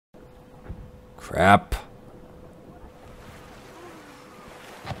Crap.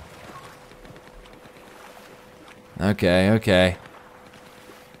 Okay, okay.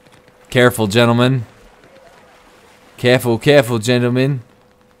 Careful, gentlemen. Careful, careful, gentlemen.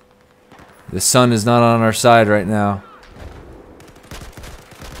 The sun is not on our side right now.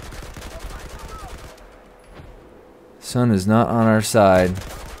 Sun is not on our side.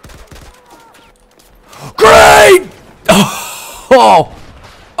 Great! Oh!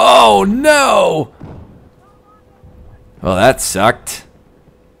 Oh no! Well, that sucked.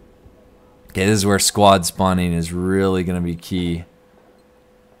 Okay, this is where squad spawning is really gonna be key.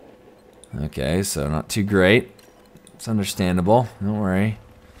 Okay, so not too great. It's understandable. Don't worry.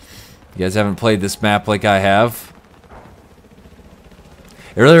 You guys haven't played this map like I have.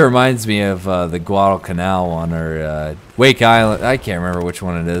 It really reminds me of the Guadalcanal one or Wake Island. I can't remember which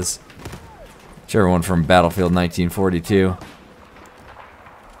one it is. Whichever one from Battlefield 1942.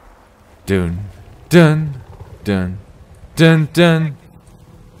 Dun, dun, dun, dun, dun.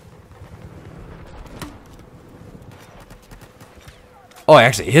 Oh, I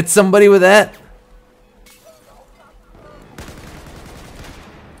actually hit somebody with that?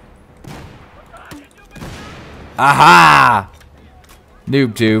 Aha!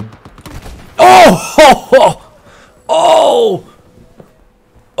 Noob tube. Oh! Oh! Oh!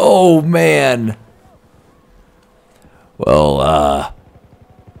 Oh, man. Well,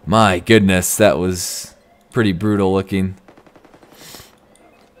 my goodness, that was pretty brutal looking.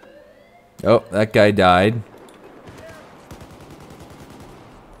 Oh, that guy died.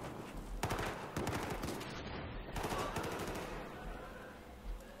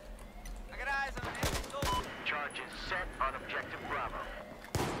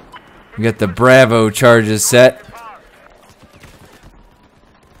 We got the Bravo charges set.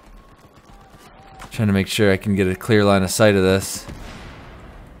 Trying to make sure I can get a clear line of sight of this.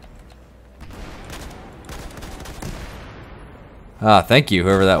 Ah, thank you,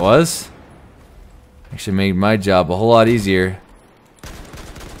 whoever that was. Actually made my job a whole lot easier.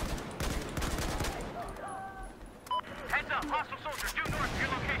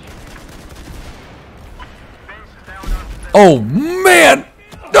 Oh, man!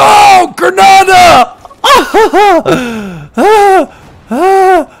 No! Granada!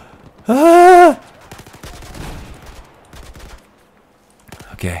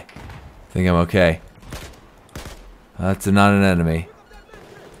 Okay. I think I'm okay. That's not an enemy.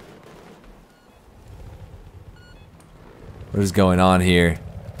 What is going on here?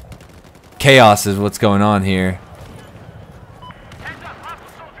 Chaos is what's going on here.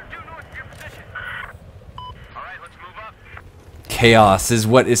 Chaos is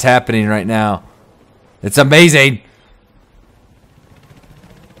what is happening right now. It's amazing.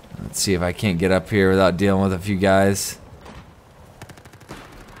 Let's see if I can't get up here without dealing with a few guys.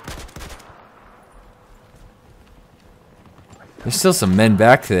 There's still some men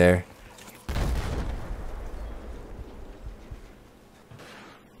back there.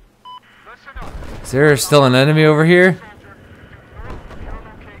 Is there still an enemy over here?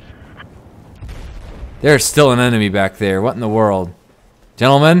 There's still an enemy back there. What in the world?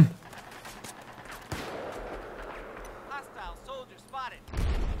 Gentlemen?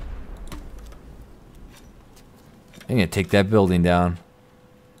 I'm gonna take that building down.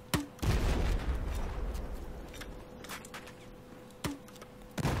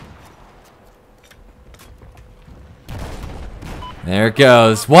 There it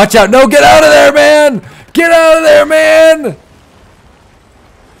goes. Watch out. No, get out of there, man! Get out of there, man!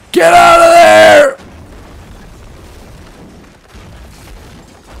 Get out of there!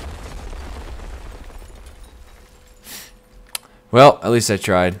 Well, at least I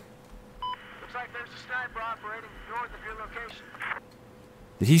tried. Looks like there's a sniper operating north of your location.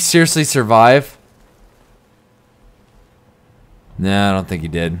 Did he seriously survive? No, I don't think he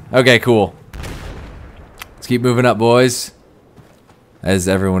did. Okay, cool. Let's keep moving up, boys. As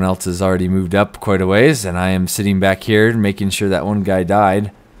everyone else has already moved up quite a ways, and I am sitting back here making sure that one guy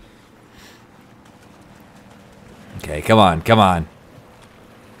died. Okay, come on, come on.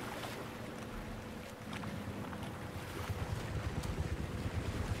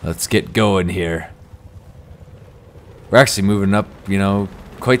 Let's get going here. We're actually moving up, you know,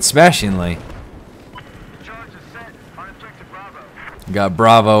 quite smashingly. Got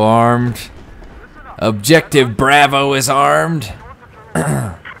Bravo armed. Objective Bravo is armed.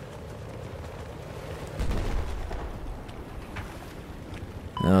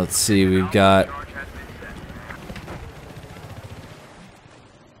 Now let's see, we've got...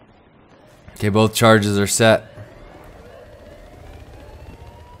 Okay, both charges are set.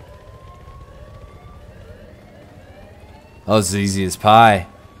 Oh, it's easy as pie.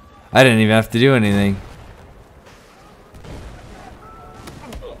 I didn't even have to do anything.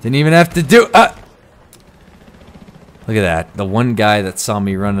 Didn't even have to do... Look at that. The one guy that saw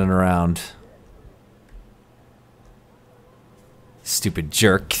me running around. Stupid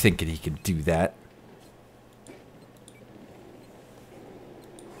jerk, thinking he could do that.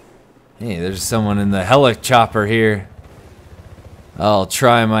 Hey, there's someone in the helichopper here. I'll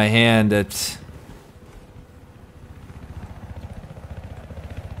try my hand at...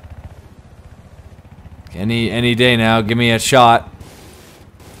 Any day now, give me a shot.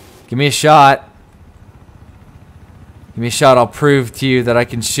 Give me a shot. Give me a shot, I'll prove to you that I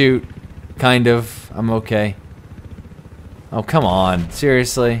can shoot. Kind of. I'm okay. Oh, come on.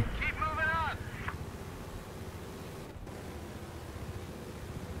 Seriously? Keep moving on.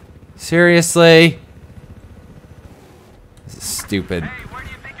 Seriously? This is stupid. Hey, where do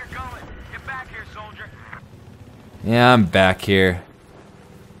you think you're going? Get back here, soldier. Yeah, I'm back here.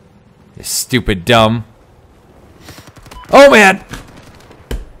 You stupid dumb. Oh, man!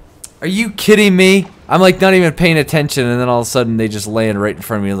 Are you kidding me? I'm like not even paying attention, and then all of a sudden they just land right in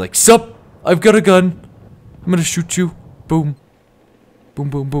front of me like, sup? I've got a gun. I'm gonna shoot you. Boom. Boom,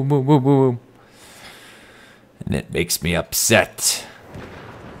 boom, boom, boom, boom, boom, boom. And it makes me upset.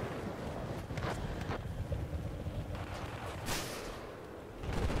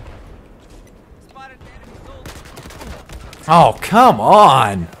 Oh, come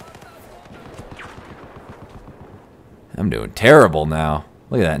on! I'm doing terrible now.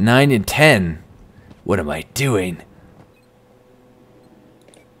 Look at that, 9 and 10. What am I doing?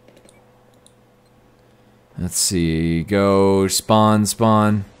 Let's see, go spawn,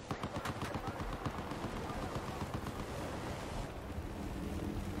 spawn.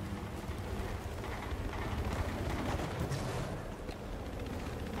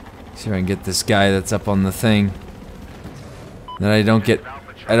 See if I can get this guy that's up on the thing. That I don't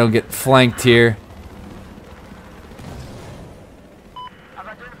get flanked here. I've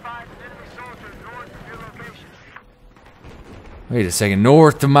identified an enemy soldier north of your location. Wait a second,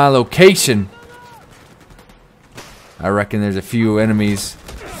 north of my location. I reckon there's a few enemies.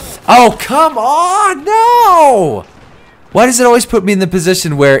 Oh, come on, no! Why does it always put me in the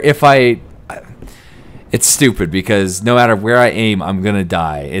position where if it's stupid because no matter where I aim, I'm gonna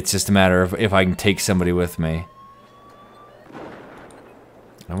die. It's just a matter of if I can take somebody with me.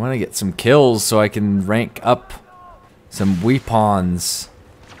 I want to get some kills so I can rank up some weapons.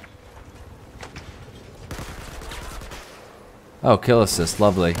 Oh, kill assist,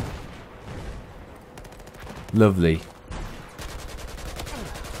 lovely. Lovely.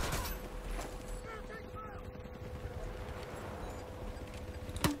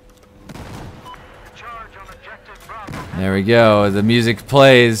 Charge on objective Bravo. There we go. The music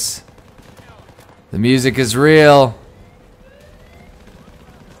plays. The music is real.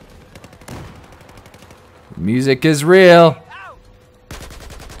 The music is real.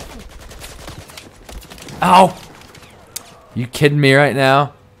 Ow! You kidding me right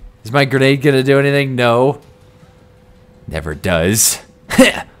now? Is my grenade gonna do anything? No. Never does.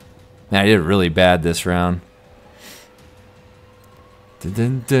 Man, I did really bad this round. Dun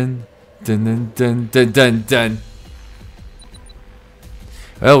dun dun dun dun dun dun dun.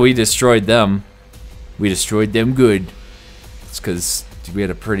 Well, we destroyed them. We destroyed them good. It's because we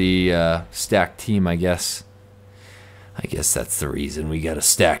had a pretty stacked team, I guess. I guess that's the reason we got a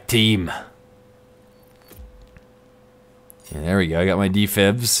stacked team. Yeah, there we go. I got my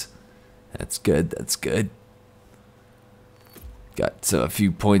defibs. That's good. That's good. Got a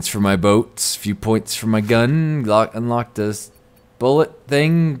few points for my boats. A few points for my gun. Unlocked this bullet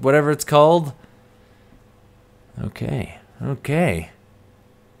thing, whatever it's called. Okay. Okay.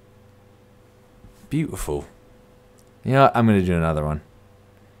 Beautiful. You know what? I'm going to do another one.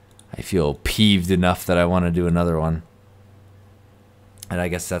 I feel peeved enough that I want to do another one. And I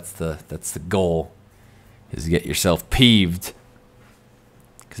guess that's the goal. Is to get yourself peeved.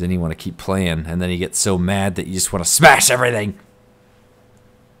 Because then you want to keep playing. And then you get so mad that you just want to smash everything.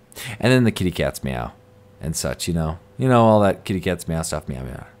 And then the kitty cats meow. And such, you know. You know, all that kitty cats meow stuff. Meow,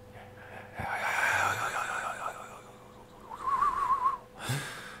 meow.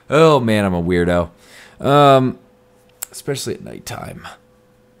 Oh, man, I'm a weirdo. Especially at nighttime.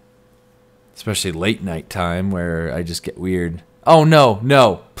 Especially late night time where I just get weird. Oh, no,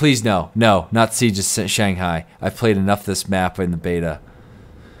 no. Please, no. No, not Siege of Shanghai. I've played enough this map in the beta.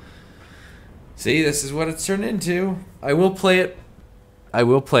 See, this is what it's turned into. I will play it. I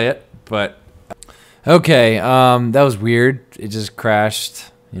will play it, but... Okay, that was weird. It just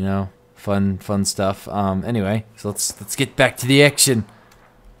crashed, you know. Fun stuff. Anyway, so let's get back to the action.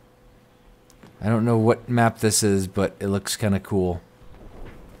 I don't know what map this is, but it looks kind of cool.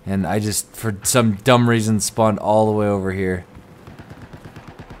 And I just, for some dumb reason, spawned all the way over here.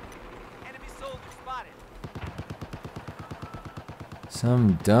 Enemy soldier spotted.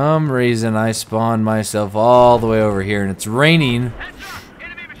 Some dumb reason I spawned myself all the way over here, and it's raining, Heads up!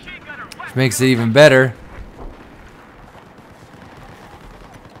 Enemy machine gunner. which makes it even better.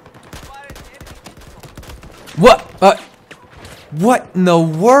 Spotted enemy. What? What in the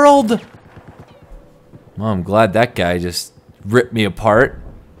world? Well, I'm glad that guy just ripped me apart.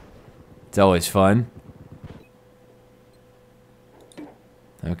 It's always fun.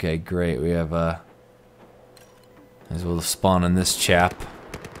 Okay, great. We have might as well spawn on this chap.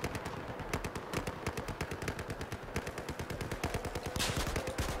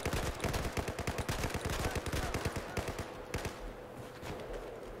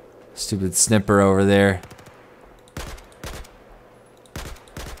 Stupid snipper over there.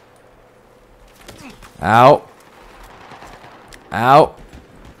 Ow. Ow.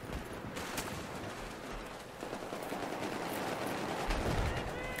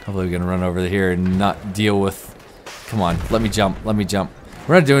 Hopefully we can run over here and not deal with... Come on, let me jump, let me jump.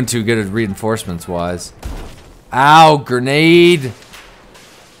 We're not doing too good at reinforcements wise. Ow, grenade!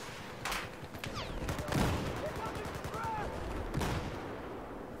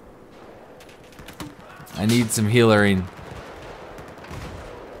 I need some healing.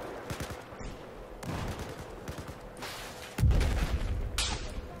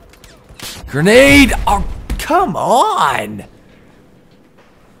 Grenade! Oh, come on!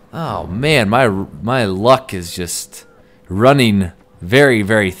 Oh man, my luck is just running very,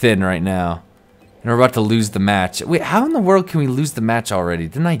 very thin right now. And we're about to lose the match. Wait, how in the world can we lose the match already?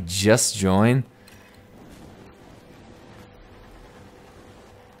 Didn't I just join?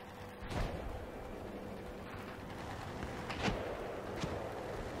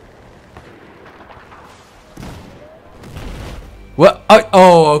 What?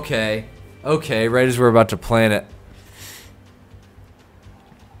 Oh, okay. Okay, right as we're about to plan it.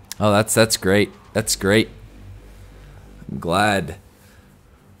 Oh, that's great. That's great. I'm glad.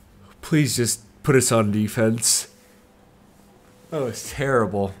 Please just put us on defense. Oh, it's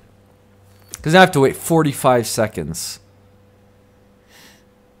terrible. Because I have to wait 45 seconds.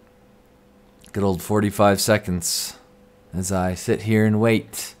 Good old 45 seconds. As I sit here and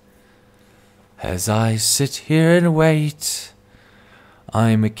wait. As I sit here and wait.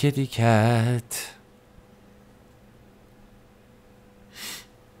 I'm a kitty cat.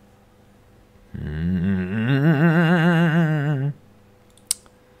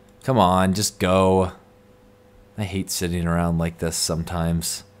 Come on, just go. I hate sitting around like this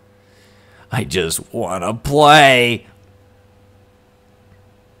sometimes. I just want to play.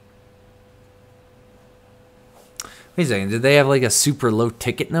 Wait a second, did they have like a super low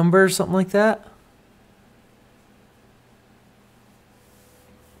ticket number or something like that?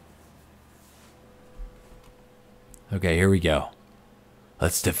 Okay, here we go.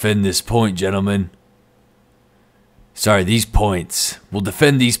 Let's defend this point, gentlemen. Sorry, these points. We'll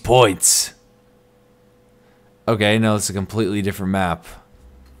defend these points. Okay, no, it's a completely different map.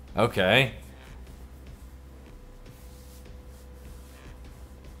 Okay.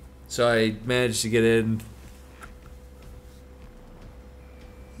 So I managed to get in.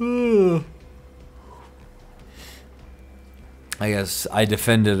 I guess I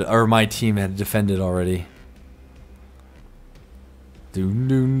defended, or my team had defended already. Okay,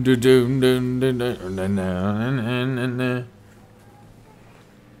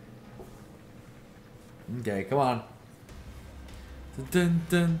 come on. They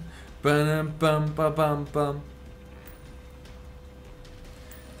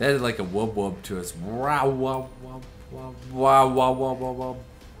added like a wub wub to us. Wow, wow, wow, wow, wow, wow, wow, wow, wow.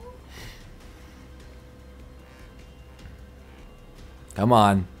 Come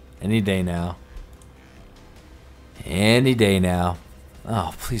on, any day now. Any day now.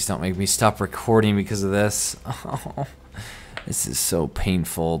 Oh, please don't make me stop recording because of this. Oh, this is so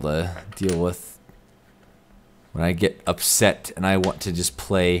painful to deal with. When I get upset and I want to just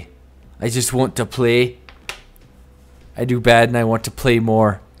play. I just want to play. I do bad and I want to play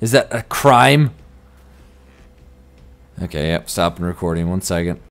more. Is that a crime? Okay, yep, stopping recording. 1 second.